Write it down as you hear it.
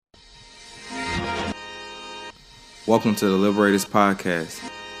Welcome to the Liberators Podcast,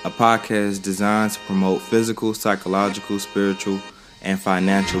 a podcast designed to promote physical, psychological, spiritual, and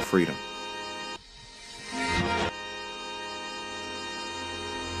financial freedom.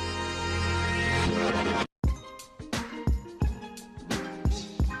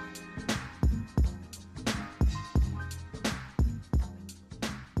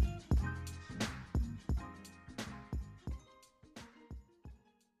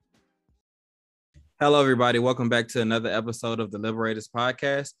 Hello, everybody. Welcome back to another episode of the Liberators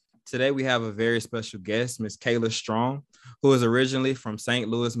Podcast. Today, we have a very special guest, Ms. Kayla Strong, who is originally from St.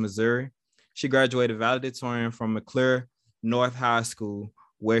 Louis, Missouri. She graduated valedictorian from McClure North High School,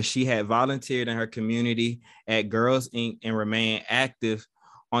 where she had volunteered in her community at Girls Inc. and remained active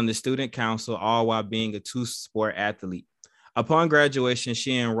on the student council, all while being a two-sport athlete. Upon graduation,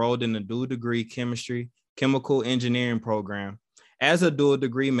 she enrolled in the dual degree chemistry, chemical engineering program. As a dual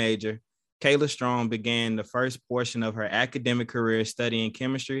degree major, Kayla Strong began the first portion of her academic career studying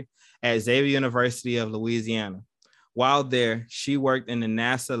chemistry at Xavier University of Louisiana. While there, she worked in the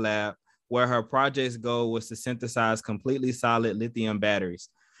NASA lab where her project's goal was to synthesize completely solid lithium batteries.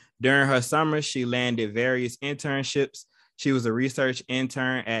 During her summer, she landed various internships. She was a research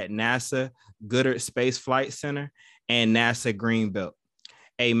intern at NASA Goddard Space Flight Center and NASA Greenbelt,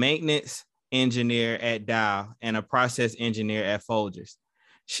 a maintenance engineer at Dow, and a process engineer at Folgers.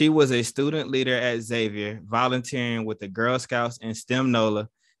 She was a student leader at Xavier, volunteering with the Girl Scouts and STEM NOLA,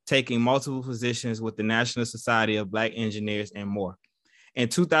 taking multiple positions with the National Society of Black Engineers, and more. In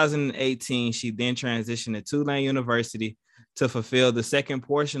 2018, she then transitioned to Tulane University to fulfill the second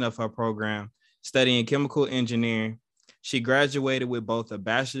portion of her program, studying chemical engineering. She graduated with both a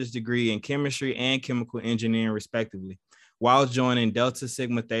bachelor's degree in chemistry and chemical engineering, respectively, while joining Delta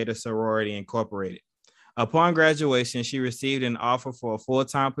Sigma Theta Sorority Incorporated. Upon graduation, she received an offer for a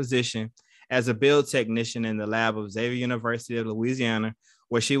full-time position as a build technician in the lab of Xavier University of Louisiana,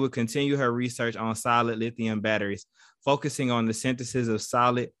 where she would continue her research on solid lithium batteries, focusing on the synthesis of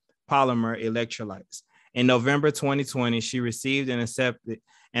solid polymer electrolytes. In November 2020, she received and accepted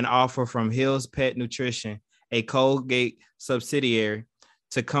an offer from Hill's Pet Nutrition, a Colgate subsidiary,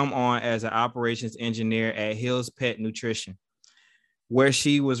 to come on as an operations engineer at Hill's Pet Nutrition, where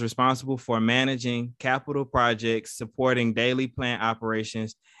she was responsible for managing capital projects, supporting daily plant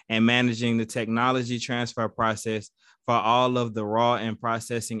operations, and managing the technology transfer process for all of the raw and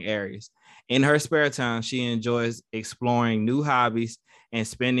processing areas. In her spare time, she enjoys exploring new hobbies and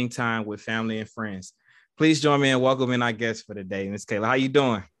spending time with family and friends. Please join me in welcoming our guest for today, Ms. Kayla. How you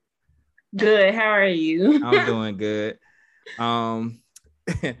doing? Good. How are you? I'm doing good.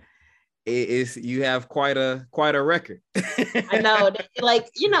 You have quite a record. I know,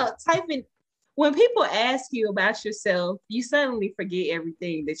 typing, when people ask you about yourself, you suddenly forget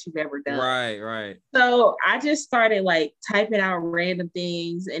everything that you've ever done. Right. So I just started typing out random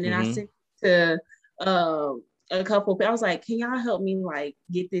things, and then I sent it to a couple. I was like, "Can y'all help me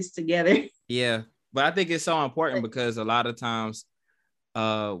get this together?" Yeah, but I think it's so important because a lot of times,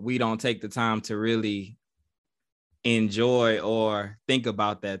 we don't take the time to really enjoy or think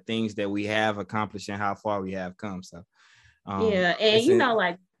about that things that we have accomplished and how far we have come. So yeah,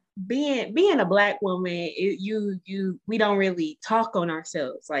 and being a Black woman, we don't really talk on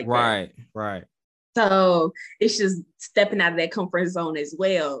ourselves like that. Right. So it's just stepping out of that comfort zone as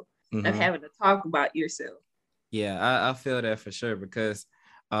well, of having to talk about yourself. Yeah, I feel that for sure, because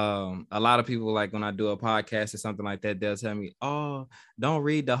a lot of people, when I do a podcast or something like that, they'll tell me, "Oh, don't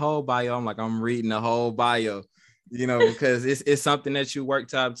read the whole bio." I'm like, I'm reading the whole bio, because it's something that you work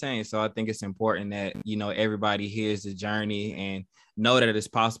to obtain. So I think it's important that, everybody hears the journey and know that it's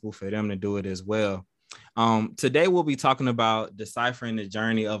possible for them to do it as well. Today, we'll be talking about deciphering the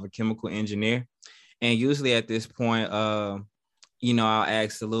journey of a chemical engineer. And usually at this point, I'll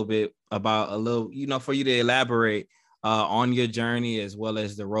ask a little bit about for you to elaborate on your journey, as well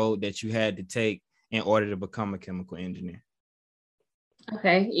as the road that you had to take in order to become a chemical engineer.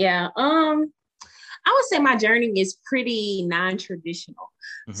 Okay. Yeah. I would say my journey is pretty non-traditional.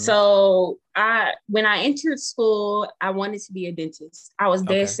 So when I entered school, I wanted to be a dentist. I was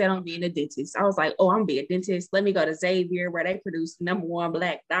dead set on being a dentist. I was like, "Oh, I'm gonna be a dentist. Let me go to Xavier, where they produce #1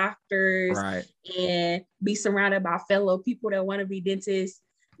 Black doctors, and be surrounded by fellow people that want to be dentists."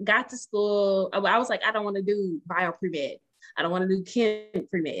 Got to school. I was like, I don't want to do bio pre-med. I don't want to do chem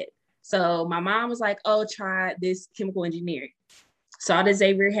pre-med. So my mom was like, "Oh, try this chemical engineering." Saw that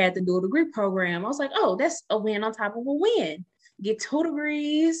Xavier had the dual degree program. I was like, "Oh, that's a win on top of a win. Get 2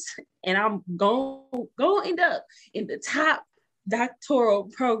 degrees, and I'm going to end up in the top doctoral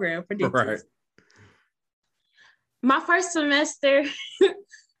program for dentists." My first semester,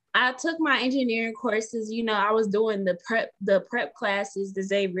 I took my engineering courses. I was doing the prep classes that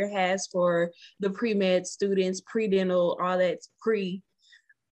Xavier has for the pre-med students, pre-dental, all that's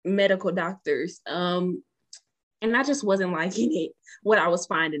pre-medical doctors. And I just wasn't liking it, what I was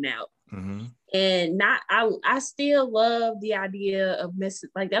finding out. Mm-hmm. And I still love the idea of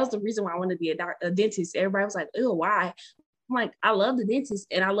messing. Like, that was the reason why I wanted to be a dentist. Everybody was like, "Oh, why?" I'm like, I love the dentist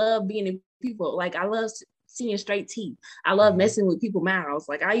and I love being in people. Like, I love seeing straight teeth. I love messing with people's mouths.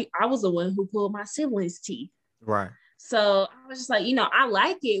 Like, I was the one who pulled my siblings' teeth. Right. So I was just like, I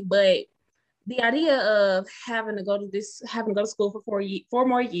like it, but the idea of having to go to school for 4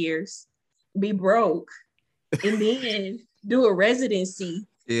 more years, be broke, and then do a residency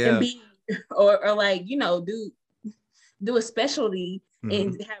and Yeah. be or like, do a specialty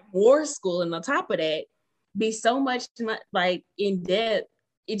and have more schooling on top of that, be so much like in depth,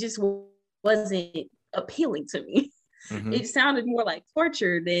 it just wasn't appealing to me. It sounded more like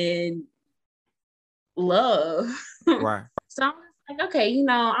torture than love. Right. So I'm like, okay,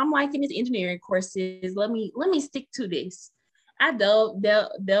 I'm liking these engineering courses. Let me stick to this. I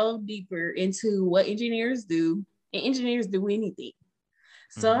delve deeper into what engineers do, and engineers do anything.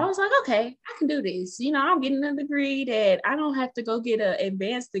 So I was like, okay, I can do this. I'm getting a degree that I don't have to go get an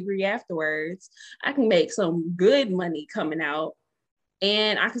advanced degree afterwards. I can make some good money coming out,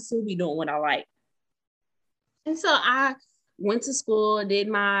 and I can still be doing what I like. And so I went to school, did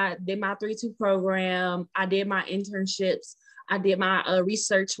my 3-2 program. I did my internships. I did my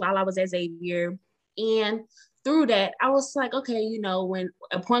research while I was at Xavier. And through that, I was like, okay, when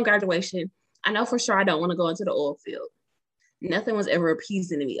upon graduation, I know for sure I don't want to go into the oil field. Nothing was ever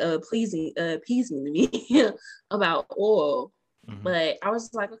appeasing to me about oil. But I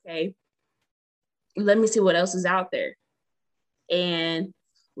was like, okay, let me see what else is out there. And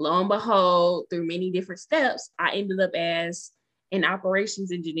lo and behold, through many different steps, I ended up as an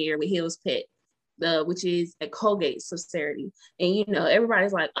operations engineer with Hills Pet, which is a Colgate subsidiary. And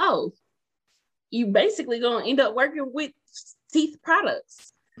everybody's like, oh, you basically gonna end up working with teeth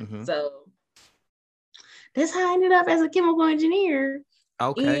products. So that's how I ended up as a chemical engineer.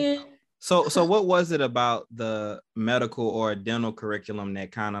 Okay. And so what was it about the medical or dental curriculum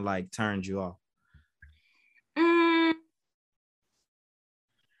that kind of like turned you off?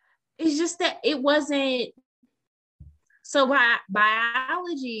 It's just that it wasn't. So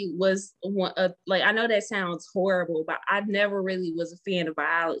biology was one. Like, I know that sounds horrible, but I never really was a fan of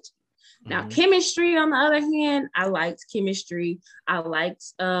biology. Now, chemistry, on the other hand, I liked chemistry. I liked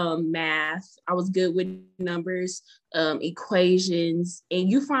math. I was good with numbers, equations, and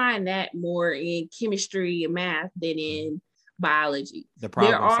you find that more in chemistry and math than in biology. The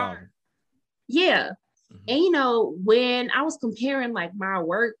problem solving. Yeah. And when I was comparing like my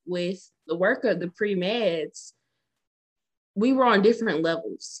work with the work of the pre-meds, we were on different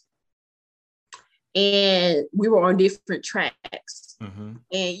levels and we were on different tracks.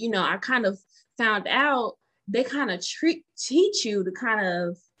 And I kind of found out they kind of teach you to kind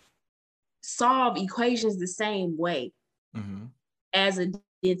of solve equations the same way as a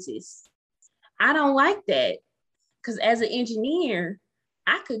dentist. I don't like that, because as an engineer,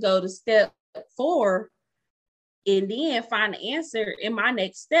 I could go to step 4 and then find the answer in my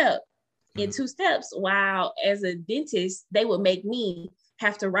next step in 2 steps, while as a dentist, they would make me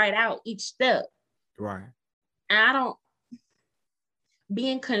have to write out each step. Right. And I don't,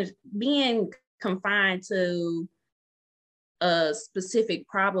 being confined to a specific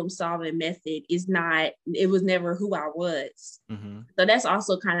problem solving method it was never who I was. So that's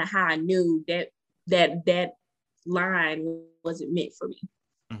also kind of how I knew that line wasn't meant for me.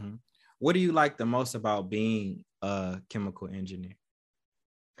 What do you like the most about being a chemical engineer?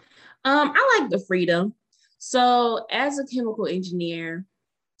 I like the freedom. So as a chemical engineer,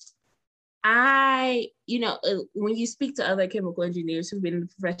 when you speak to other chemical engineers who've been in the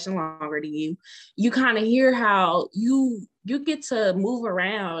profession longer than you, you kind of hear how you get to move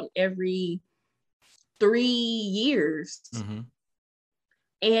around every 3 years.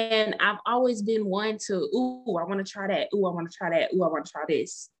 And I've always been one to, I want to try that. I want to try that. I want to try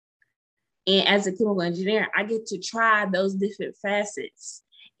this. And as a chemical engineer, I get to try those different facets.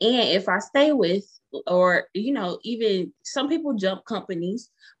 And if I stay with, or, even some people jump companies,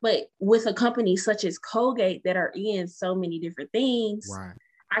 but with a company such as Colgate that are in so many different things, right,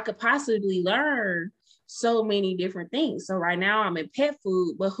 I could possibly learn so many different things. So right now I'm in pet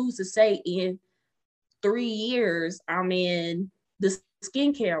food, but who's to say in 3 years I'm in the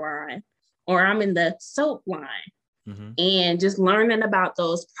skincare line, or I'm in the soap line. And just learning about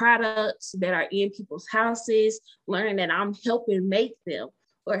those products that are in people's houses, learning that I'm helping make them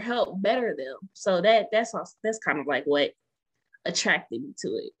or help better them. So that's kind of like what attracted me to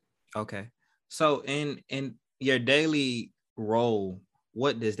it. Okay. So in your daily role,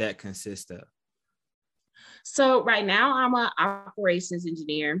 what does that consist of? So right now I'm an operations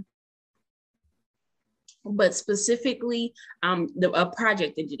engineer, but specifically a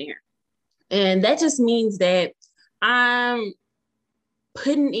project engineer. And that just means that I'm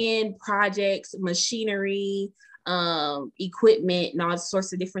putting in projects, machinery, equipment, and all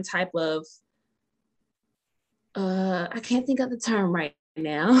sorts of different type of I can't think of the term right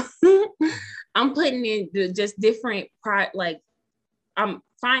now. I'm putting in just different like I'm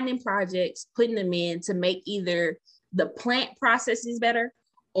finding projects, putting them in to make either the plant processes better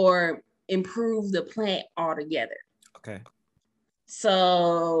or improve the plant altogether. Okay.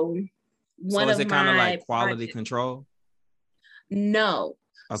 So So one is of it kind of my like quality control? no.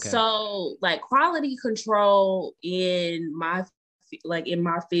 Okay. So like quality control in my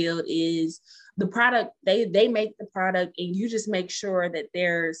field is the product they make the product and you just make sure that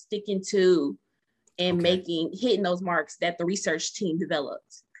they're sticking to and hitting those marks that the research team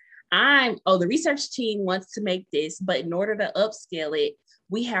developed. The research team wants to make this, but in order to upscale it,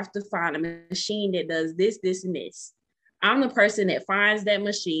 we have to find a machine that does this, this, and this. I'm the person that finds that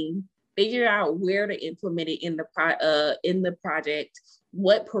machine, figure out where to implement it in the project,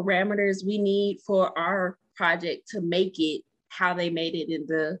 what parameters we need for our project to make it how they made it in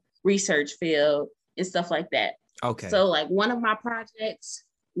the research field and stuff like that. Okay. So like one of my projects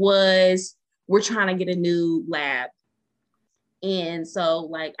was we're trying to get a new lab. And so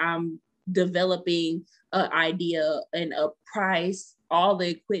like I'm developing an idea and a price, all the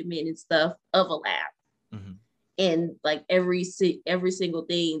equipment and stuff of a lab. Mm-hmm. And like every single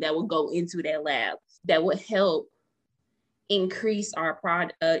thing that will go into that lab that would help increase our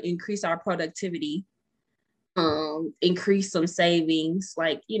productivity, increase some savings,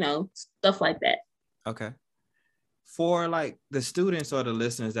 like, stuff like that. Okay. For like the students or the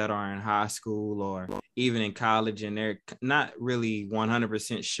listeners that are in high school or even in college and they're not really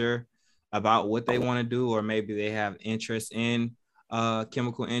 100% sure about what they want to do, or maybe they have interest in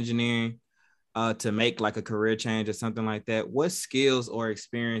chemical engineering to make like a career change or something like that, what skills or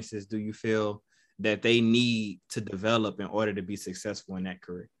experiences do you feel that they need to develop in order to be successful in that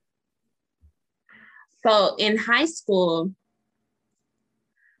career? So in high school,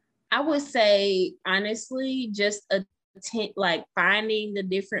 I would say, honestly, just like finding the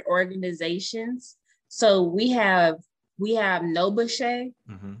different organizations. So we have Nobuche,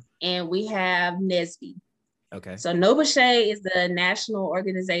 mm-hmm. and we have NSBE. Okay. So Nobuche is the National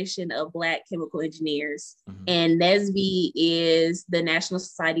Organization of Black Chemical Engineers, mm-hmm. and NSBE is the National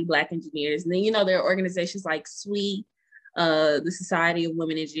Society of Black Engineers. And then, there are organizations like SWE, the Society of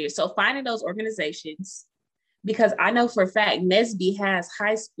Women Engineers. So finding those organizations, because I know for a fact NSBE has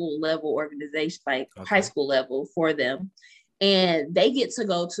high school level organization, like high school level for them. And they get to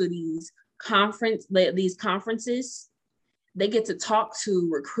go to these conferences. They get to talk to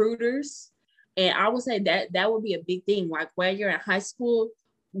recruiters. And I would say that would be a big thing. Like while you're in high school,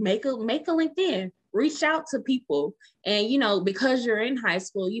 make a LinkedIn, reach out to people. And, because you're in high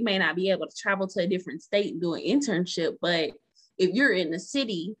school, you may not be able to travel to a different state and do an internship. But if you're in the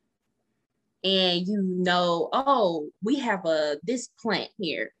city, and we have this plant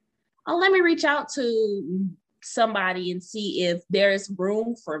here. Oh, let me reach out to somebody and see if there's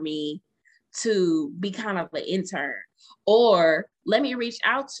room for me to be kind of an intern. Or let me reach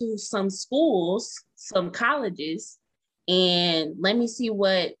out to some schools, some colleges, and let me see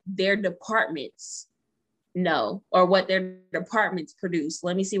what their departments know or what their departments produce.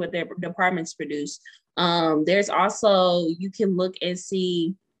 Let me see what their departments produce. There's also, you can look and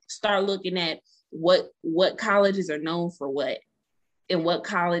start looking at what colleges are known for what and what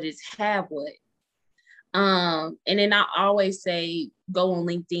colleges have what. And then I always say, go on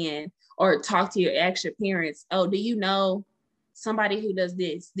LinkedIn or talk to your parents. Oh, do you know somebody who does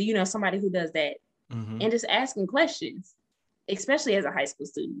this? Do you know somebody who does that? Mm-hmm. And just asking questions, especially as a high school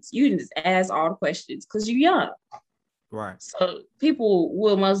student. You can just ask all the questions because you're young. Right. So people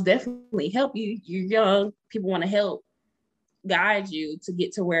will most definitely help you. You're young. People want to help guide you to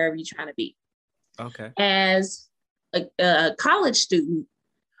get to wherever you're trying to be. Okay. As a college student,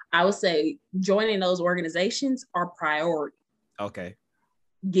 I would say joining those organizations are priority. Okay.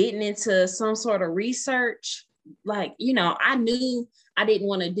 Getting into some sort of research, like, I knew I didn't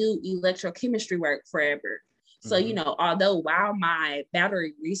want to do electrochemistry work forever. So, mm-hmm. Although while my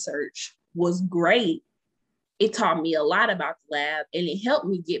battery research was great, it taught me a lot about the lab and it helped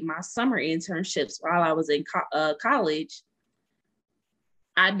me get my summer internships while I was in college.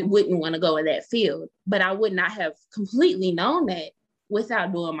 I wouldn't want to go in that field, but I would not have completely known that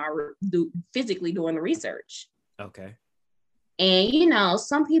without doing physically doing the research. Okay. And,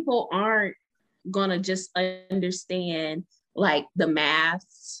 some people aren't going to just understand like the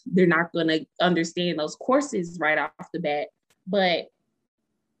maths. They're not going to understand those courses right off the bat. But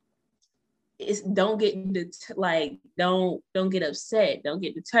don't get upset. Don't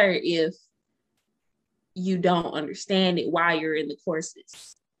get deterred if you don't understand it while you're in the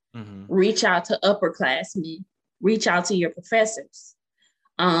courses. Mm-hmm. Reach out to upperclassmen. Reach out to your professors,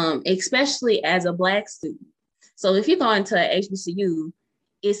 especially as a Black student. So if you go into a HBCU,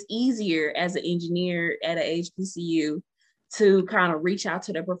 it's easier as an engineer at a HBCU to kind of reach out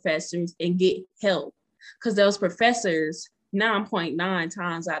to the professors and get help, because those professors 9.9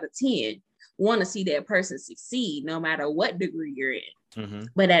 times out of 10 want to see that person succeed no matter what degree you're in. Mm-hmm.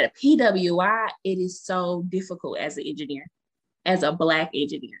 But at a PWI, it is so difficult as an engineer, as a Black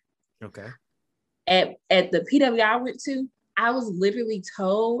engineer. Okay. At the PWI I went to, I was literally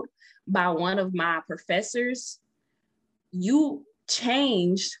told by one of my professors, you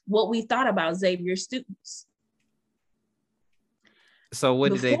changed what we thought about Xavier students. So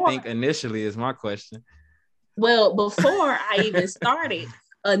what did they think initially is my question. Well, before I even started,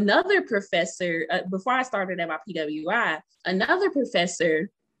 another professor, before I started at my PWI, another professor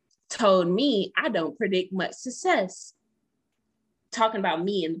told me I don't predict much success. Talking about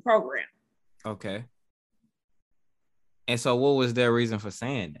me in the program. Okay. And so what was their reason for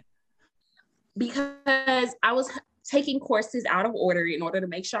saying that? Because I was taking courses out of order in order to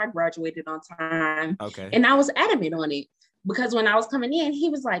make sure I graduated on time. Okay. And I was adamant on it. Because when I was coming in, he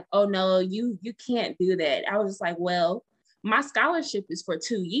was like, oh no, you can't do that. I was just like, well, my scholarship is for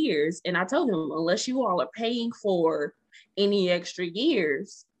 2 years. And I told him, unless you all are paying for any extra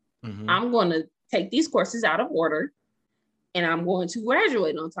years, mm-hmm. I'm going to take these courses out of order and I'm going to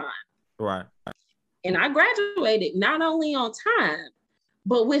graduate on time. Right. And I graduated not only on time,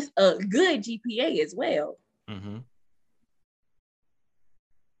 but with a good GPA as well. Mm-hmm.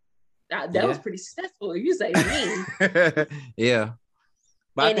 That was pretty successful, you say to me. Yeah.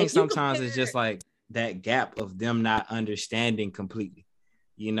 But and I think sometimes it's just like that gap of them not understanding completely.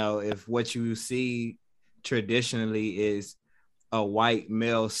 If what you see traditionally is a white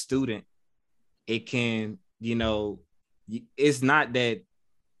male student, it can, it's not that.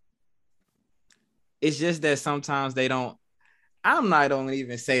 It's just that sometimes they don't. I'm not going to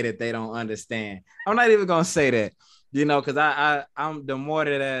even say that they don't understand. I'm not even going to say that. Because I'm the more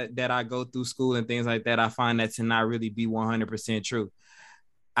that I go through school and things like that, I find that to not really be 100% true.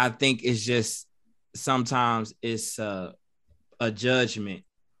 I think it's just sometimes it's a judgment,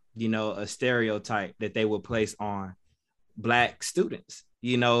 a stereotype that they would place on Black students,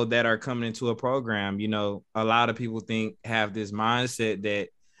 that are coming into a program. A lot of people have this mindset that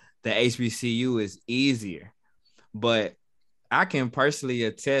the HBCU is easier, but I can personally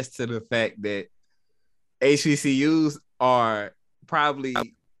attest to the fact that HBCUs are probably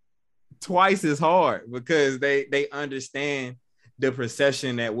twice as hard because they understand the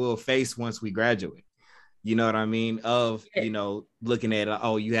perception that we'll face once we graduate. You know what I mean? Of, looking at,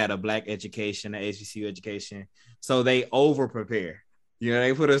 you had a Black education, an HBCU education. So they over prepare,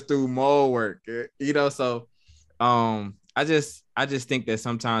 they put us through more work, so I just think that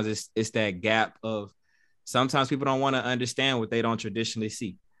sometimes it's that gap of sometimes people don't want to understand what they don't traditionally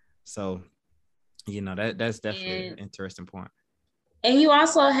see. So, that's definitely an interesting point. And you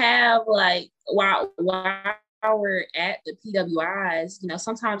also have like while we're at the PWIs,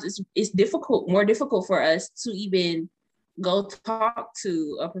 sometimes it's more difficult for us to even go talk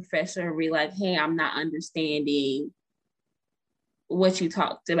to a professor and be like, hey, I'm not understanding what you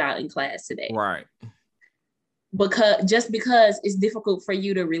talked about in class today. Right. Because it's difficult for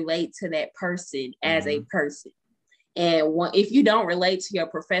you to relate to that person as a person. And if you don't relate to your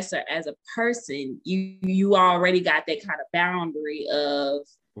professor as a person, you already got that kind of boundary of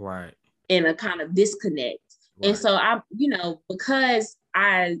right and a kind of disconnect. Right. And so because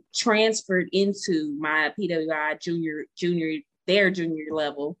I transferred into my PWI junior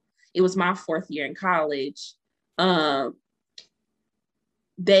level, it was my 4th year in college.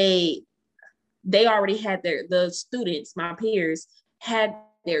 They already had the students, my peers, had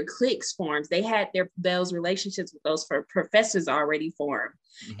their cliques formed. They had those relationships with those professors already formed.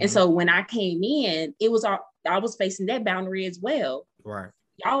 Mm-hmm. And so when I came in, I was facing that boundary as well. Right.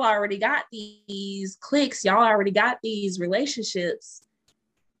 Y'all already got these cliques. Y'all already got these relationships.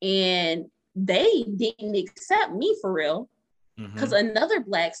 And they didn't accept me for real. Because another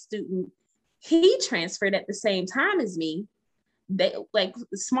Black student, he transferred at the same time as me. They like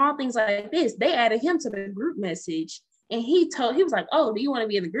small things like this. They added him to the group message. And he was like, oh, do you want to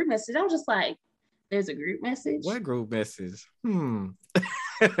be in the group message? I was just like, there's a group message? What group message?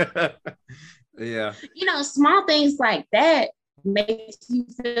 Yeah. Small things like that makes you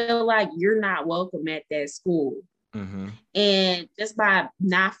feel like you're not welcome at that school. Mm-hmm. And just by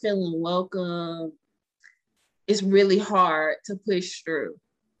not feeling welcome, it's really hard to push through.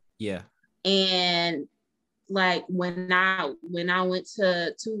 Yeah. And like when I went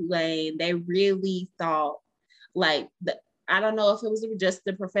to Tulane, they really thought like I don't know if it was just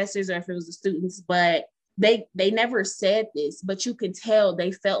the professors or if it was the students, but they never said this, but you can tell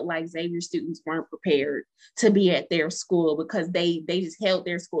they felt like Xavier students weren't prepared to be at their school because they just held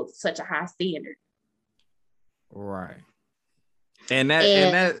their school to such a high standard. Right. And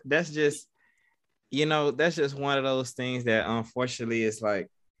that's just, that's just one of those things that unfortunately is like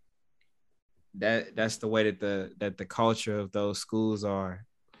that's the way that the culture of those schools are,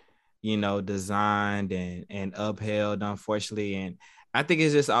 designed and upheld, unfortunately. And I think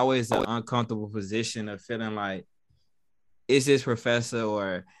it's just always an uncomfortable position of feeling like, is this professor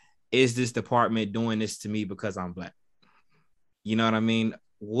or is this department doing this to me because I'm Black? You know what I mean?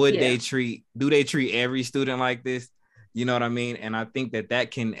 Do they treat every student like this? You know what I mean? And I think that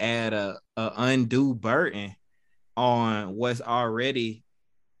can add a undue burden on what's already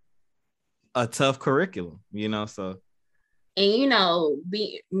a tough curriculum, so. And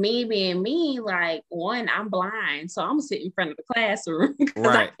being me, like, one, I'm blind, so I'm sitting in front of the classroom because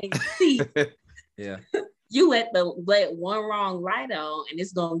right. I can't see. Yeah. You let one wrong light on and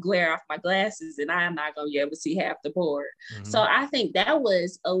it's gonna glare off my glasses and I'm not gonna be able to see half the board. Mm-hmm. So I think that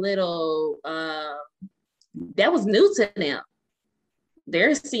was a little that was new to them.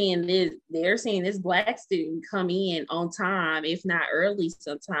 They're seeing this Black student come in on time, if not early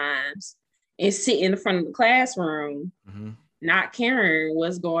sometimes, and sit in the front of the classroom, mm-hmm. not caring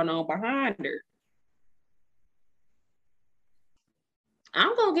what's going on behind her.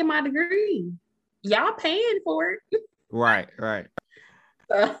 I'm gonna get my degree. Y'all paying for it. Right.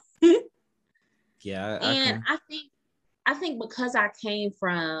 Yeah. I think because I came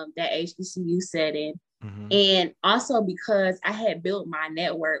from that HBCU setting, mm-hmm. and also because I had built my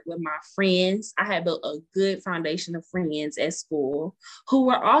network with my friends, I had built a good foundation of friends at school who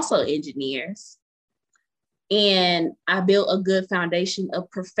were also engineers. And I built a good foundation of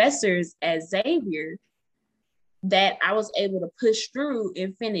professors at Xavier that I was able to push through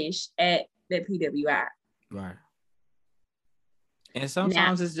and finish at the PWI. Right. And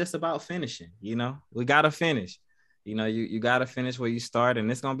sometimes it's just about finishing, we got to finish. You got to finish where you start,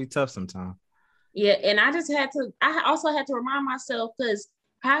 and it's going to be tough sometimes. Yeah. And I also had to remind myself, because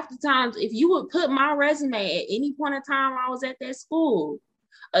half the times, if you would put my resume at any point in time I was at that school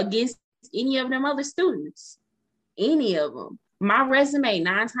against any of them other students, any of them, my resume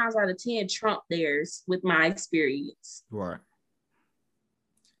 9 times out of 10 trumped theirs with my experience. Right.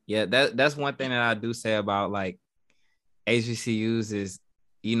 Yeah, that's one thing that I do say about like HBCUs is,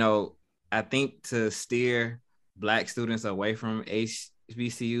 I think to steer Black students away from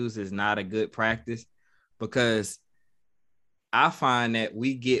HBCUs is not a good practice, because I find that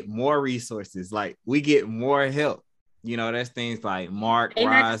we get more resources, like we get more help. There's things like Mark,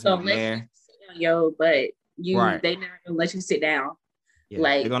 Rise, McNair. But they not gonna let you sit down. Yeah,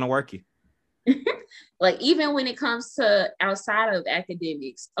 like, they're gonna work you. Like, even when it comes to outside of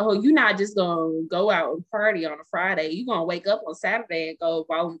academics, you're not just gonna go out and party on a Friday. You're gonna wake up on Saturday and go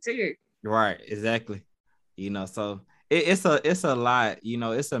volunteer. Right, exactly. So it's a lot.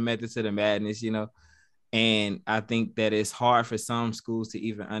 It's a method to the madness. And I think that it's hard for some schools to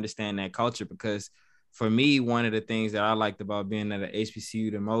even understand that culture, because for me, one of the things that I liked about being at an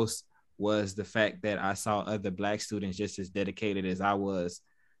HBCU the most was the fact that I saw other Black students just as dedicated as I was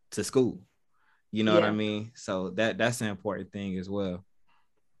to school. You know what I mean? So that's an important thing as well.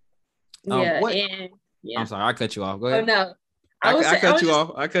 I'm sorry, I cut you off. Go ahead. Oh no. I cut you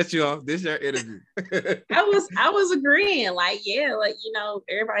off. I cut you off. This is your interview. I was agreeing. Like,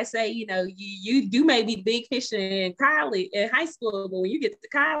 everybody say, you do maybe big fish in college, in high school, but when you get to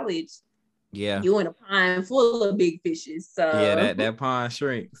college, you in a pond full of big fishes. So that pond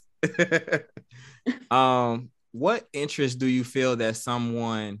shrinks. What interest do you feel that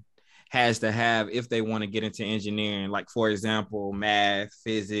someone has to have if they want to get into engineering? Like, for example, math,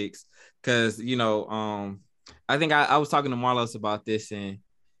 physics, because, I think I was talking to Marlos about this, and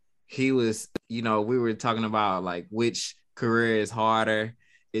he was, we were talking about like which career is harder.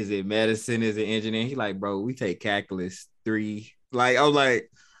 Is it medicine? Is it engineering? He like, bro, we take calculus 3. Like, I'm like,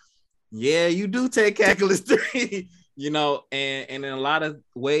 yeah, you do take calculus 3, and in a lot of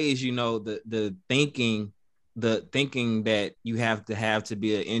ways, the thinking that you have to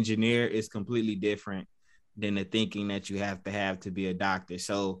be an engineer is completely different than the thinking that you have to be a doctor.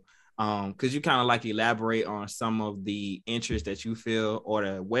 So, could you kind of like elaborate on some of the interests that you feel, or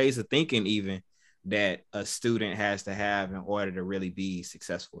the ways of thinking even that a student has to have in order to really be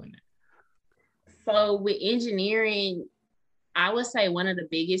successful in it? So with engineering, I would say one of the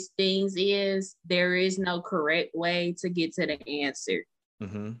biggest things is there is no correct way to get to the answer.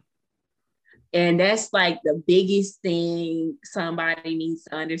 Mm-hmm. And that's like the biggest thing somebody needs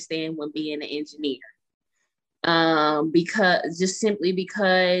to understand when being an engineer. Because just simply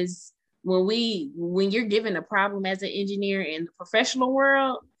because when you're given a problem as an engineer in the professional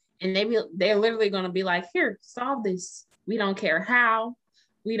world, and they're literally going to be like, here, solve this. We don't care how,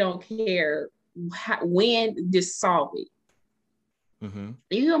 we don't care when, just solve it. Mm-hmm.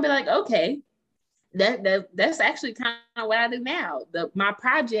 You're gonna be like, okay, that's actually kind of what I do now. My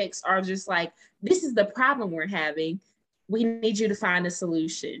projects are just like, this is the problem we're having. We need you to find a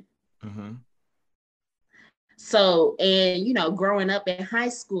solution. Mm-hmm. So, and growing up in high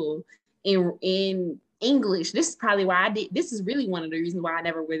school in English, this is probably why I did. This is really one of the reasons why I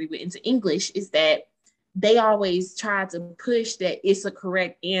never really went into English, is that they always try to push that it's a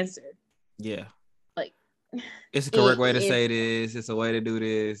correct answer. Yeah. Like, it's a correct way to say this. It's a way to do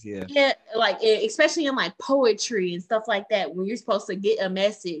this. Yeah. Yeah, like especially in like poetry and stuff like that, when you're supposed to get a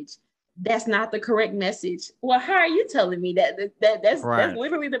message, that's not the correct message. Well, how are you telling me that? That's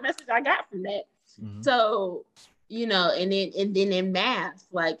literally the message I got from that. Mm-hmm. So, and then in math,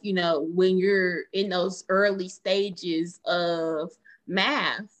 like, when you're in those early stages of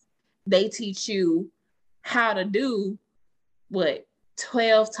math, they teach you how to do what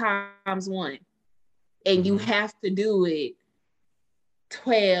 12 times 1. And mm-hmm. you have to do it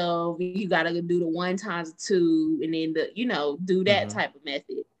 12, you gotta do the 1 times 2, and then do that mm-hmm. type of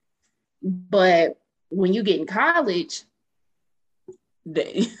method. But when you get in college,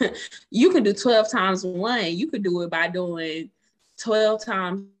 you can do 12 times 1. You could do it by doing 12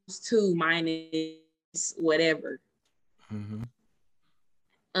 times 2 minus whatever. Mm-hmm.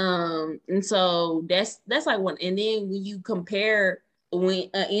 And so that's like one. And then when you compare, when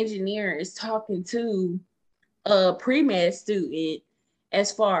an engineer is talking to a pre-med student,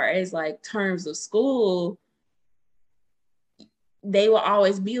 as far as like terms of school, they will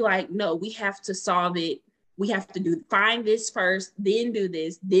always be like, no, we have to solve it. We have to find this first, then do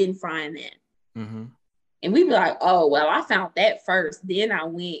this, then find that. Mm-hmm. And we'd be like, oh, well, I found that first. Then I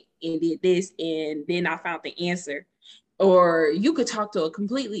went and did this, and then I found the answer. Or you could talk to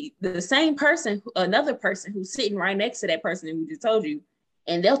the same person, another person who's sitting right next to that person who just told you,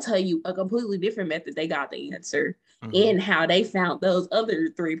 and they'll tell you a completely different method they got the answer, mm-hmm. and how they found those other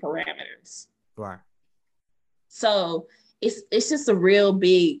 3 parameters. Right. So it's just a real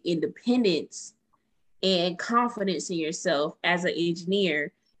big independence and confidence in yourself as an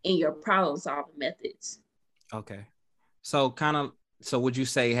engineer in your problem solving methods. Okay. So would you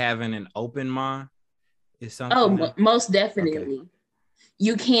say having an open mind is something? Most definitely.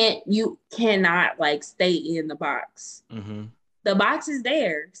 Okay. You cannot like stay in the box. Mm-hmm. The box is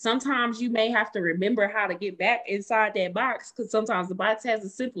there. Sometimes you may have to remember how to get back inside that box, because sometimes the box has the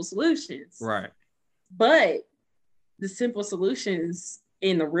simple solutions. Right. But the simple solutions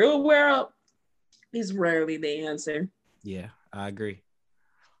in the real world is rarely the answer. Yeah, I agree.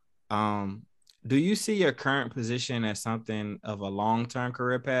 Do you see your current position as something of a long-term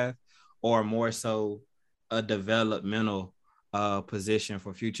career path, or more so a developmental position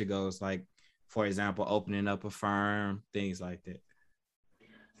for future goals? Like, for example, opening up a firm, things like that.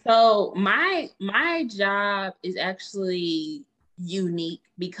 So my job is actually unique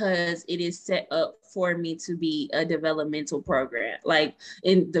because it is set up for me to be a developmental program, like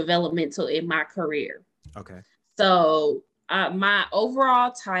developmental in my career. Okay. So my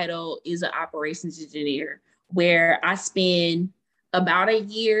overall title is an operations engineer, where I spend about a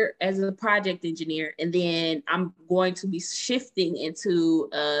year as a project engineer, and then I'm going to be shifting into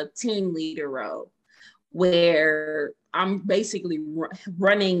a team leader role, where I'm basically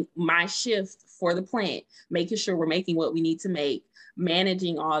running my shift for the plant, making sure we're making what we need to make,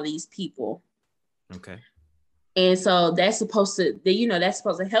 managing all these people. Okay. And so that's supposed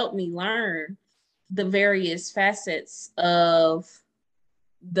to help me learn the various facets of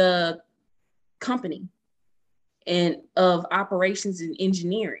the company and of operations and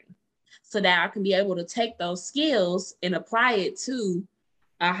engineering, so that I can be able to take those skills and apply it to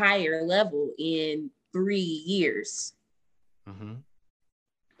a higher level in 3 years. Mm-hmm.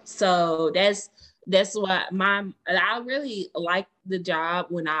 So that's why I really liked the job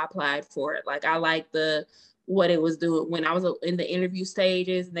when I applied for it. Like, I liked what it was doing when I was in the interview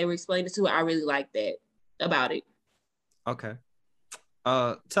stages and they were explaining it to it. I really liked that about it. Okay.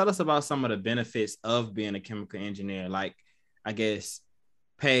 Tell us about some of the benefits of being a chemical engineer, like, I guess,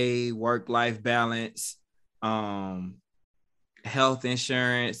 pay, work-life balance, health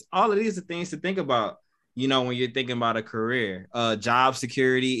insurance. All of these are things to think about, when you're thinking about a career, job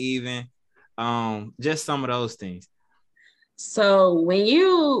security, even just some of those things. So when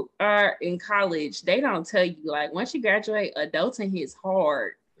you are in college, they don't tell you, like, once you graduate, adulting hits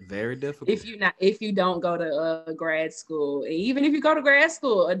hard. Very difficult. If you don't go to grad school, and even if you go to grad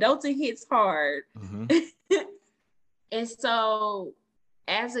school, adulting hits hard. And so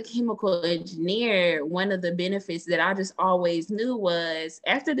as a chemical engineer, one of the benefits that I just always knew was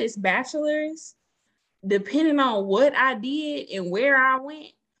after this bachelor's, depending on what I did and where I went,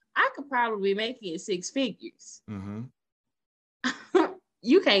 I could probably make it 6 figures.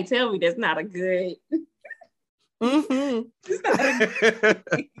 You can't tell me that's not a good. It's not a good.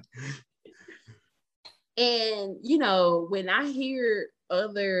 And when I hear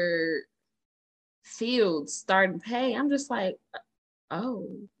other fields starting pay, I'm just like, oh,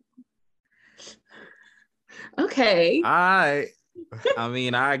 okay. I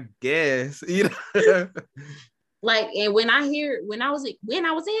mean, I guess, Like, and when I was in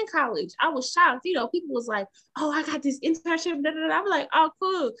college, I was shocked. People was like, "Oh, I got this internship." I'm like, "Oh,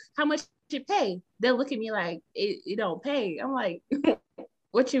 cool. How much it pay?" They'll look at me like, "It don't pay." I'm like,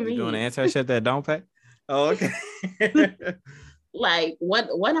 "What you mean?" Doing an internship that don't pay? Oh, okay. Like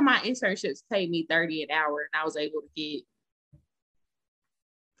one of my internships paid me $30 an hour, and I was able to get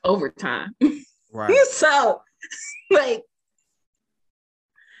overtime. Right. So, like,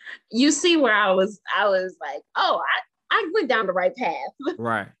 you see where I was like, oh, I went down the right path.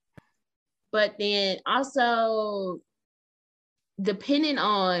 Right. But then also, depending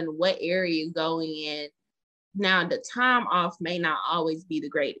on what area you're going in, now the time off may not always be the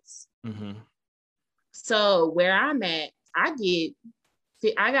greatest. So where I'm at, I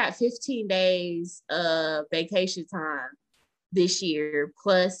got 15 days of vacation time this year,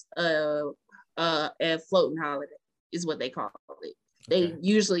 plus a floating holiday is what they call it. They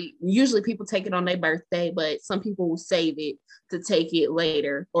usually people take it on their birthday, but some people will save it to take it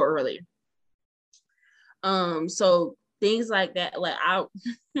later or earlier. So things like that, like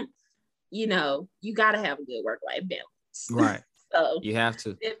you gotta have a good work-life balance. Right. So you have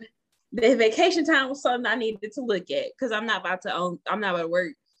to. The vacation time was something I needed to look at, because I'm not about to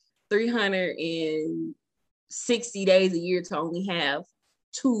work 360 days a year to only have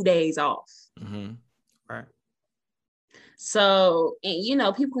 2 days off. Right. So,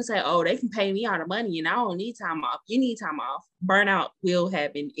 and people can say, "Oh, they can pay me all the money and I don't need time off." You need time off. Burnout will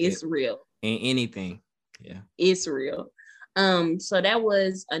happen. It's real. In anything. Yeah. It's real. So that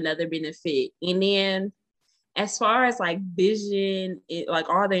was another benefit. And then as far as like vision, like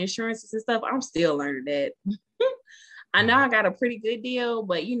all the insurances and stuff, I'm still learning that. I know I got a pretty good deal,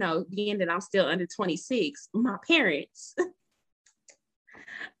 but being that I'm still under 26, my parents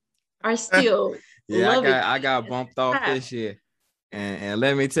are still I got bumped off this year. And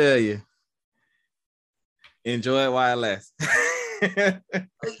let me tell you, enjoy it while it lasts.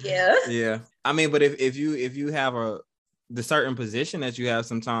 Yeah. Yeah. I mean, but if you have the certain position that you have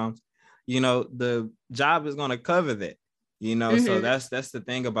sometimes, the job is going to cover that, so that's the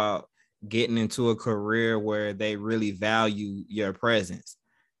thing about getting into a career where they really value your presence.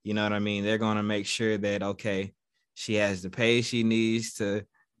 You know what I mean? They're going to make sure that, okay, she has the pay she needs to,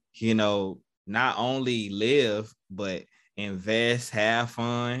 not only live, but invest, have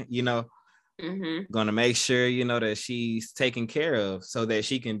fun, going to make sure, that she's taken care of so that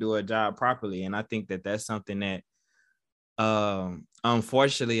she can do her job properly. And I think that that's something that,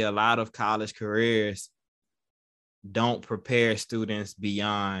 unfortunately, a lot of college careers don't prepare students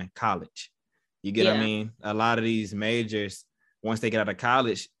beyond college. You get what I mean? A lot of these majors, once they get out of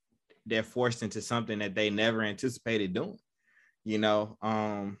college, they're forced into something that they never anticipated doing,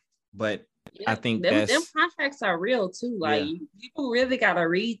 but I think them contracts are real too. Like, people really got to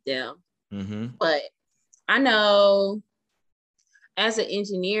read them. But I know as an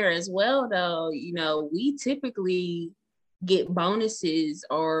engineer as well, though, we typically get bonuses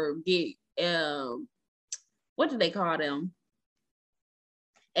or get what do they call them?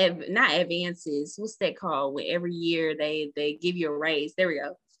 Not advances. What's that called? When every year they give you a raise. There we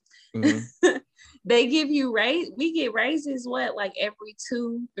go. They give you we get raises like every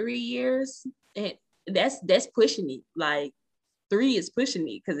 2-3 years, and that's pushing it. Like 3 is pushing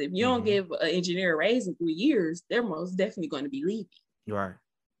it, because if you don't give an engineer a raise in 3 years, they're most definitely going to be leaving. Right.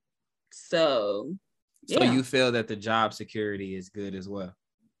 So you feel that the job security is good as well?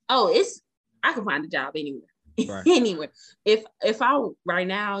 Oh, I can find a job anywhere. Right. Anywhere. If I right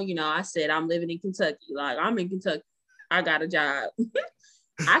now, I said I'm living in Kentucky, like I'm in Kentucky, I got a job.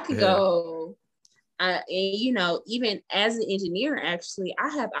 I could go. And even as an engineer, actually, I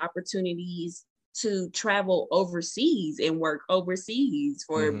have opportunities to travel overseas and work overseas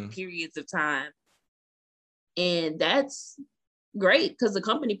for Mm-hmm. periods of time. And that's great because the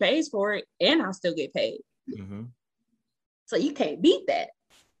company pays for it and I still get paid. Mm-hmm. So you can't beat that.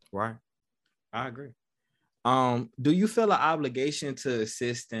 Right. I agree. Do you feel an obligation to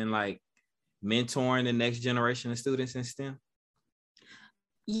assist in like mentoring the next generation of students in STEM?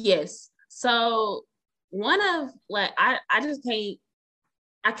 Yes. So one of like I just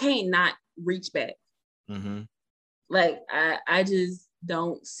can't not reach back. Mm-hmm. Like I just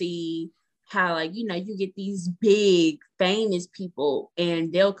don't see how, like, you get these big famous people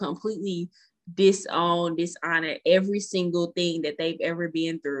and they'll completely dishonor every single thing that they've ever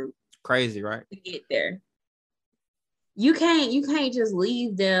been through Crazy, right? to get there. You can't just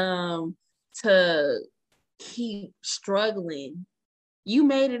leave them to keep struggling. You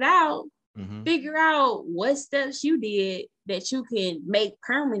made it out. Mm-hmm. Figure out what steps you did that you can make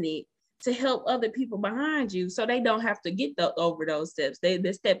permanent to help other people behind you so they don't have to get over those steps.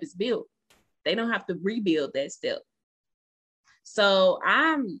 The step is built. They don't have to rebuild that step. So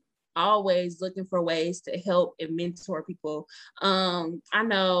I'm always looking for ways to help and mentor people. I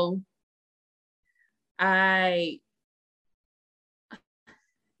know I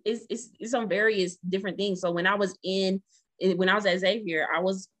it's on various different things. So when I was at Xavier, I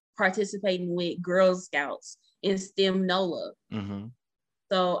was participating with Girl Scouts in STEM NOLA. Mm-hmm.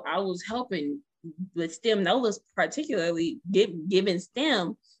 So I was helping with STEM NOLAs, particularly giving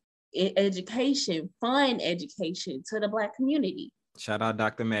STEM education, fun education to the Black community. Shout out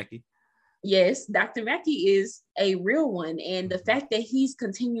Dr. Mackey. Yes, Dr. Mackey is a real one. And the fact that he's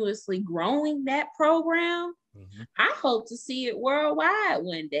continuously growing that program, Mm-hmm. I hope to see it worldwide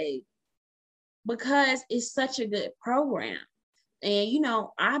one day because it's such a good program. And,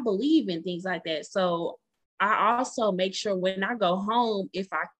 I believe in things like that. So I also make sure when I go home, if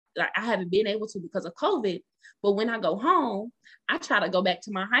I haven't been able to because of COVID, but when I go home, I try to go back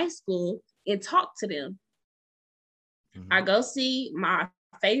to my high school and talk to them. Mm-hmm. I go see my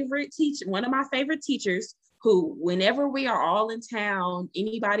favorite teacher, one of my favorite teachers, who, whenever we are all in town,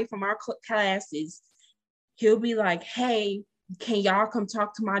 anybody from our classes, he'll be like, hey, can y'all come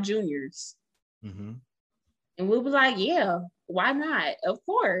talk to my juniors? Mm-hmm. And we'll be like, yeah, why not? Of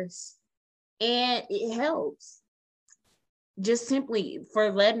course. And it helps just simply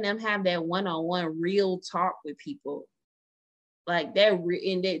for letting them have that one-on-one real talk with people like that.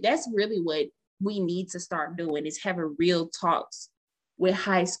 And that's really what we need to start doing, is having real talks with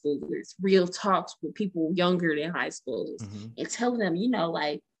high schoolers, real talks with people younger than high schoolers, Mm-hmm. and telling them,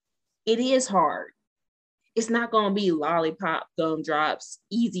 like, it is hard. It's not going to be lollipop, gumdrops,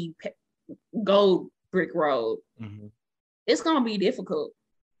 easy gold brick road. Mm-hmm. It's going to be difficult,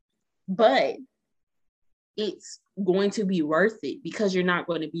 but it's going to be worth it because you're not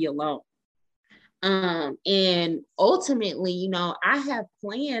going to be alone. And ultimately, I have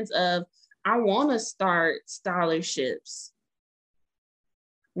plans of, I want to start scholarships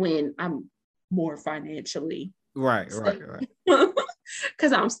when I'm more financially Right.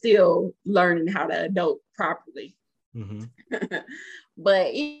 because I'm still learning how to adult properly. Mm-hmm. But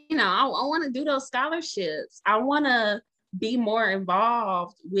I want to do those scholarships. I want to be more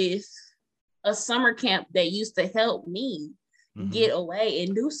involved with a summer camp that used to help me get away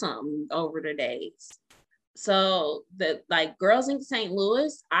and do something over the days. So like Girls in St.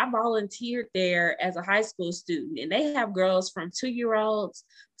 Louis, I volunteered there as a high school student, and they have girls from 2-year-olds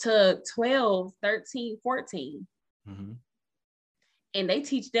to 12, 13, 14. Mm-hmm. And they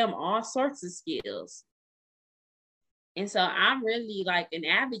teach them all sorts of skills. And so I'm really like an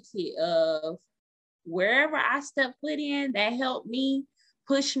advocate of wherever I step foot in, that helped me,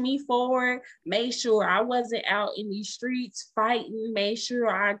 push me forward, made sure I wasn't out in these streets fighting, made sure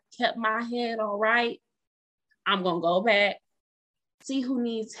I kept my head all right. I'm going to go back, see who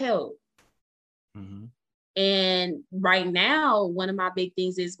needs help. Mm-hmm. And right now, one of my big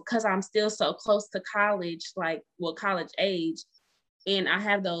things is because I'm still so close to college, college age, and I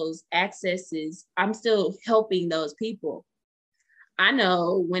have those accesses, I'm still helping those people. I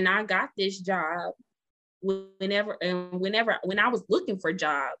know when I got this job, when I was looking for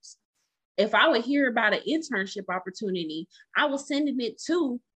jobs, if I would hear about an internship opportunity, I was sending it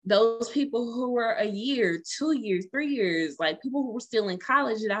to those people who were a year, 2 years, 3 years, like people who were still in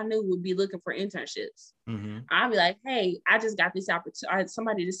college that I knew would be looking for internships. Mm-hmm. I'd be like, hey, I just got this opportunity.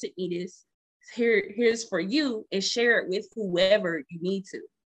 Somebody to send me this. Here's for you, and share it with whoever you need to.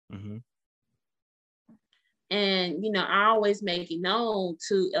 Mm-hmm. And, I always make it known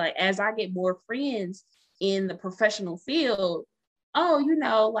to, like, as I get more friends in the professional field,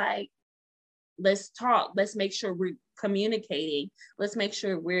 like, let's talk. Let's make sure we're communicating. Let's make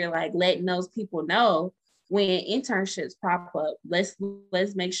sure we're like letting those people know when internships pop up. Let's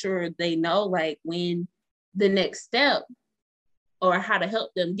make sure they know like when the next step or how to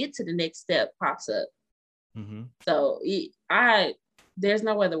help them get to the next step pops up. Mm-hmm. So there's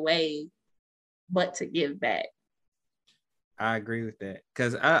no other way but to give back. I agree with that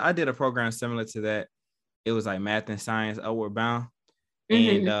because I did a program similar to that. It was like math and science, Outward Bound,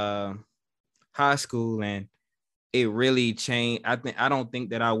 and high school, and it really changed. I don't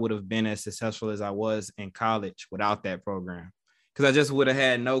think that I would have been as successful as I was in college without that program, because I just would have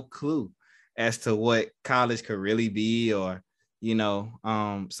had no clue as to what college could really be, or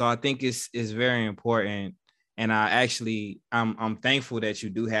so I think it's very important, and I'm thankful that you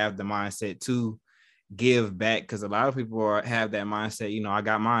do have the mindset to give back, because a lot of people have that mindset, I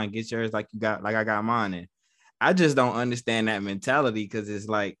got mine, get yours like I got mine. And I just don't understand that mentality, because it's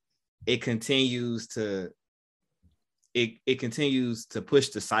like it continues to push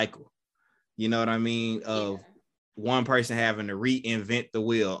the cycle, you know what I mean, of one person having to reinvent the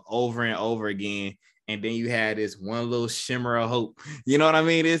wheel over and over again, and then you had this one little shimmer of hope, you know what I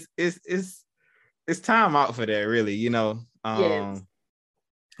mean. It's time out for that, really, yes.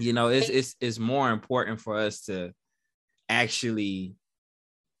 It's more important for us to actually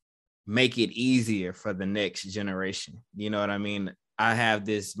make it easier for the next generation. You know what I mean? I have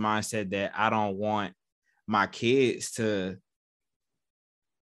this mindset that I don't want my kids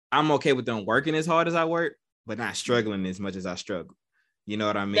I'm okay with them working as hard as I work, but not struggling as much as I struggle. You know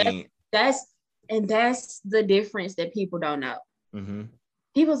what I mean? That's the difference that people don't know. Mm-hmm.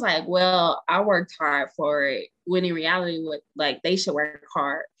 People's like, well, I worked hard for it, when in reality, like they should work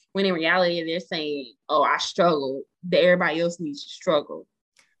hard. When in reality, they're saying, oh, I struggled, that everybody else needs to struggle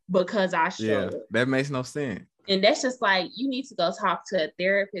because I struggled. Yeah, that makes no sense. And that's just like, you need to go talk to a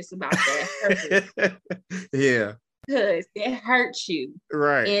therapist about that. Yeah. Because it hurts you.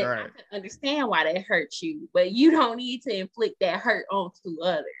 Right, and right. I can understand why that hurts you, but you don't need to inflict that hurt onto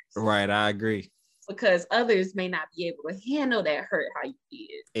others. Right, I agree. Because others may not be able to handle that hurt how you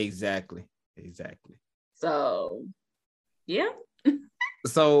did. Exactly. So, yeah.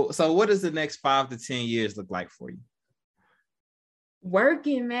 So what does the next 5 to 10 years look like for you?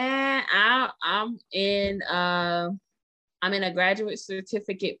 Working, man. I'm in a graduate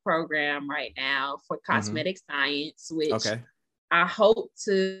certificate program right now for cosmetic science, which I hope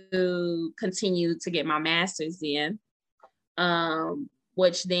to continue to get my master's in.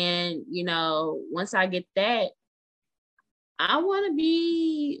 Which then, once I get that, I want to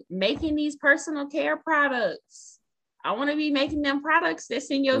be making these personal care products. I want to be making them products that's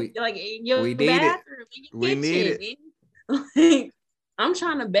in your bathroom, in your kitchen. I'm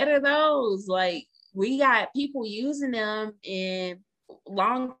trying to better those. Like, we got people using them in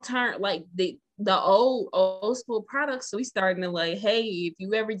long term, like the old school products. So we starting to like, hey, if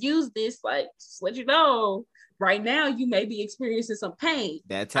you ever use this, like, just let you know, right now you may be experiencing some pain.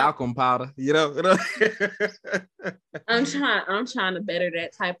 That talcum powder, I'm trying to better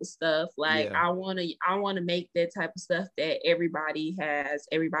that type of stuff. Like, I want to make that type of stuff that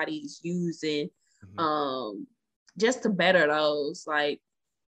everybody's using, just to better those. Like,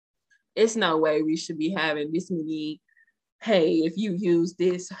 it's no way we should be having this many. Hey, if you use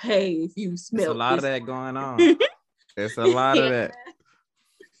this, hey, if you smell, there's a lot of that going on. There's a lot of that.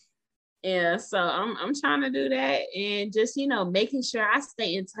 Yeah, so I'm trying to do that, and just making sure I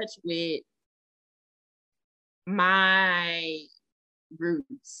stay in touch with my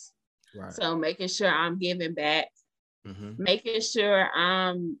roots. Right. So making sure I'm giving back, making sure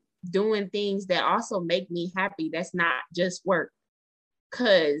I'm doing things that also make me happy. That's not just work,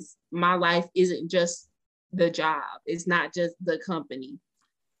 because my life isn't just the job. It's not just the company.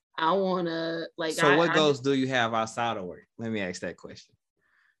 I want to So what goals do you have outside of work? Let me ask that question.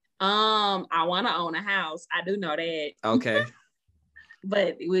 I want to own a house. I do know that. Okay.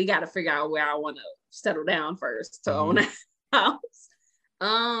 But we got to figure out where I want to settle down first to own a house.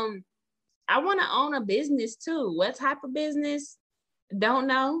 I want to own a business too. What type of business? Don't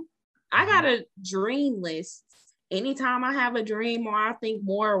know. I got a dream list. Anytime I have a dream or I think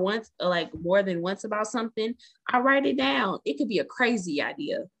more than once about something, I write it down. It could be a crazy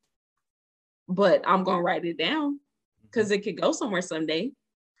idea, but I'm going to write it down because it could go somewhere someday.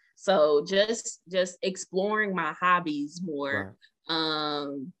 So just exploring my hobbies more,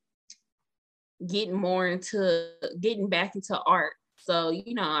 getting back into art. So,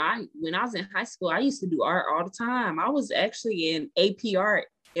 when I was in high school, I used to do art all the time. I was actually in AP art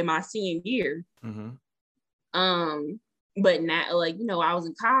in my senior year. But now, I was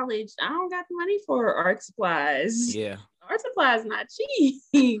in college. I don't got the money for art supplies. Yeah. Art supplies not cheap.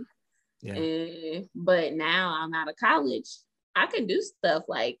 But now I'm out of college. I can do stuff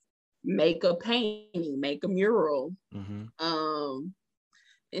like make a painting, make a mural. And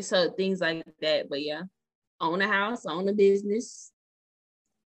so things like that. But yeah, own a house, own a business,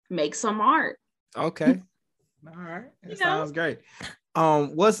 make some art. Okay. All right. That sounds great.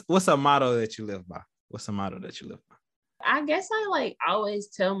 What's a motto that you live by? What's a motto that you live by? I guess I always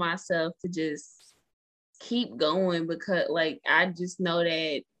tell myself to just keep going, because I just know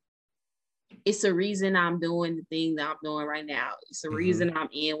that it's a reason I'm doing the thing that I'm doing right now. It's a reason I'm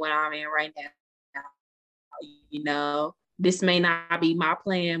in what I'm in right now. This may not be my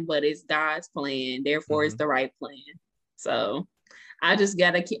plan, but it's God's plan. Therefore, it's the right plan. So I just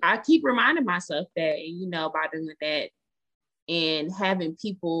keep reminding myself that, by doing that and having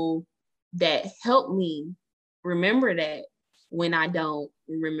people that help me remember that when I don't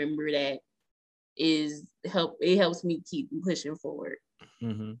remember that it helps me keep pushing forward.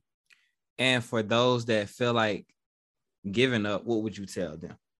 And for those that feel like giving up, what would you tell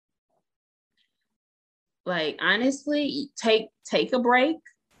them? Honestly, take a break.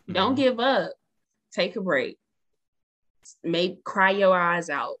 Don't give up. Take a break. Cry your eyes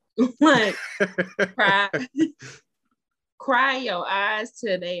out. Cry your eyes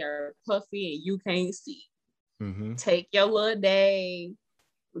till they are puffy and you can't see. Take your little day,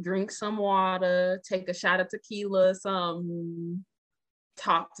 drink some water, take a shot of tequila or something,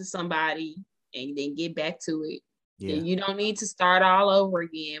 talk to somebody, and then get back to it. Yeah. And you don't need to start all over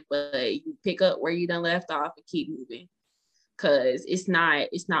again, but you pick up where you done left off and keep moving, because it's not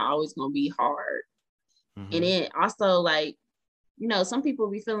always gonna be hard. And then also, some people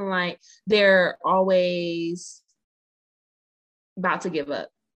be feeling like they're always about to give up.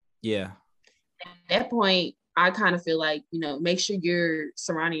 Yeah. At that point, I kind of feel like, make sure you're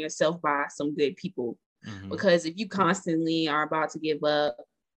surrounding yourself by some good people, because if you constantly are about to give up,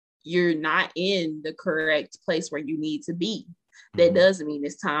 you're not in the correct place where you need to be. That doesn't mean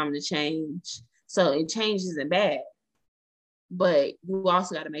it's time to change. So it change isn't bad, but you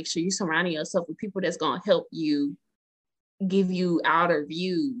also got to make sure you're surrounding yourself with people that's going to help you, give you outer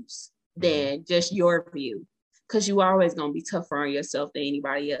views than just your view, because you always going to be tougher on yourself than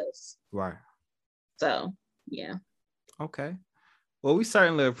anybody else. Right. So, yeah. Okay. Well, we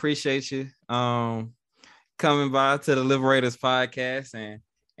certainly appreciate you coming by to the Liberators podcast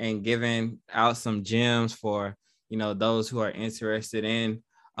and giving out some gems for, those who are interested in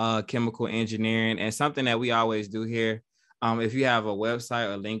chemical engineering, and something that we always do here. If you have a website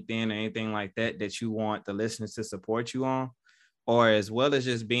or LinkedIn or anything like that you want the listeners to support you on, or as well as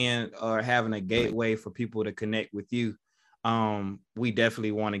just being or having a gateway for people to connect with you, we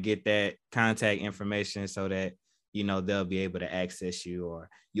definitely want to get that contact information so that, they'll be able to access you, or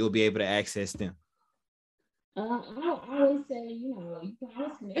you'll be able to access them. I always say, you can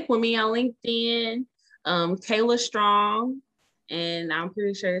always connect with me on LinkedIn, Kayla Strong, and I'm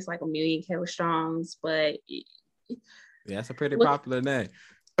pretty sure it's like 1 million Kayla Strongs, but that's a pretty popular name.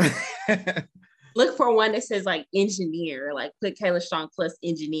 Look for one that says engineer, put Kayla Strong plus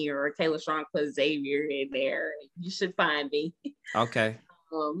engineer or Kayla Strong plus Xavier in there. You should find me. Okay.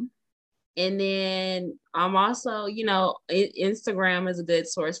 And then I'm also, Instagram is a good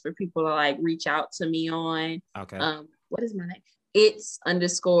source for people to reach out to me on. Okay. What is my name? It's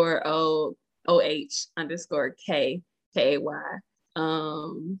 _OH _K KAY.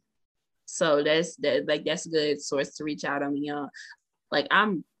 So that's a good source to reach out on me on.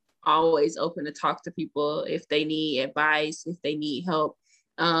 I'm always open to talk to people if they need advice, if they need help.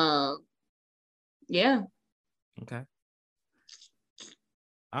 Yeah. Okay.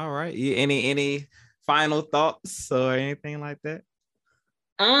 All right. Any final thoughts or anything like that?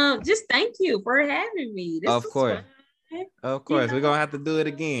 Just thank you for having me. Of course. Of course. We're gonna have to do it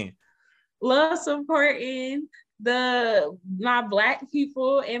again. Love supporting my Black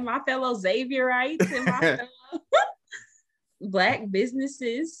people and my fellow Xavierites and my fellow Black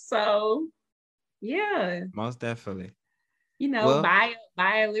businesses. So yeah. Most definitely. Buy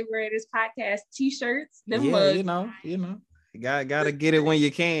a Liberators podcast t-shirts. Them mugs. You gotta get it when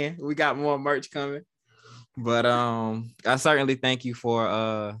you can. We got more merch coming. But I certainly thank you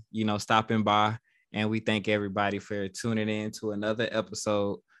for stopping by, and we thank everybody for tuning in to another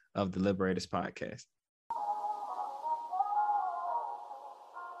episode of the Liberators podcast.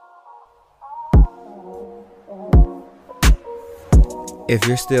 If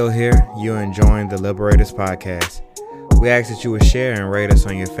you're still here, you're enjoying the Liberators podcast. We ask that you would share and rate us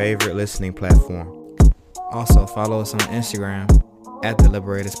on your favorite listening platform. Also, follow us on Instagram at the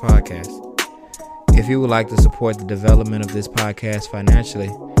Liberators Podcast. If you would like to support the development of this podcast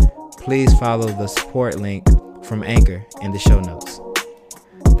financially, please follow the support link from Anchor in the show notes.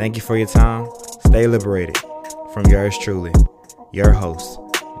 Thank you for your time. Stay liberated. From yours truly, your host,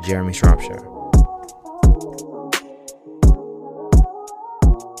 Jeremy Shropshire.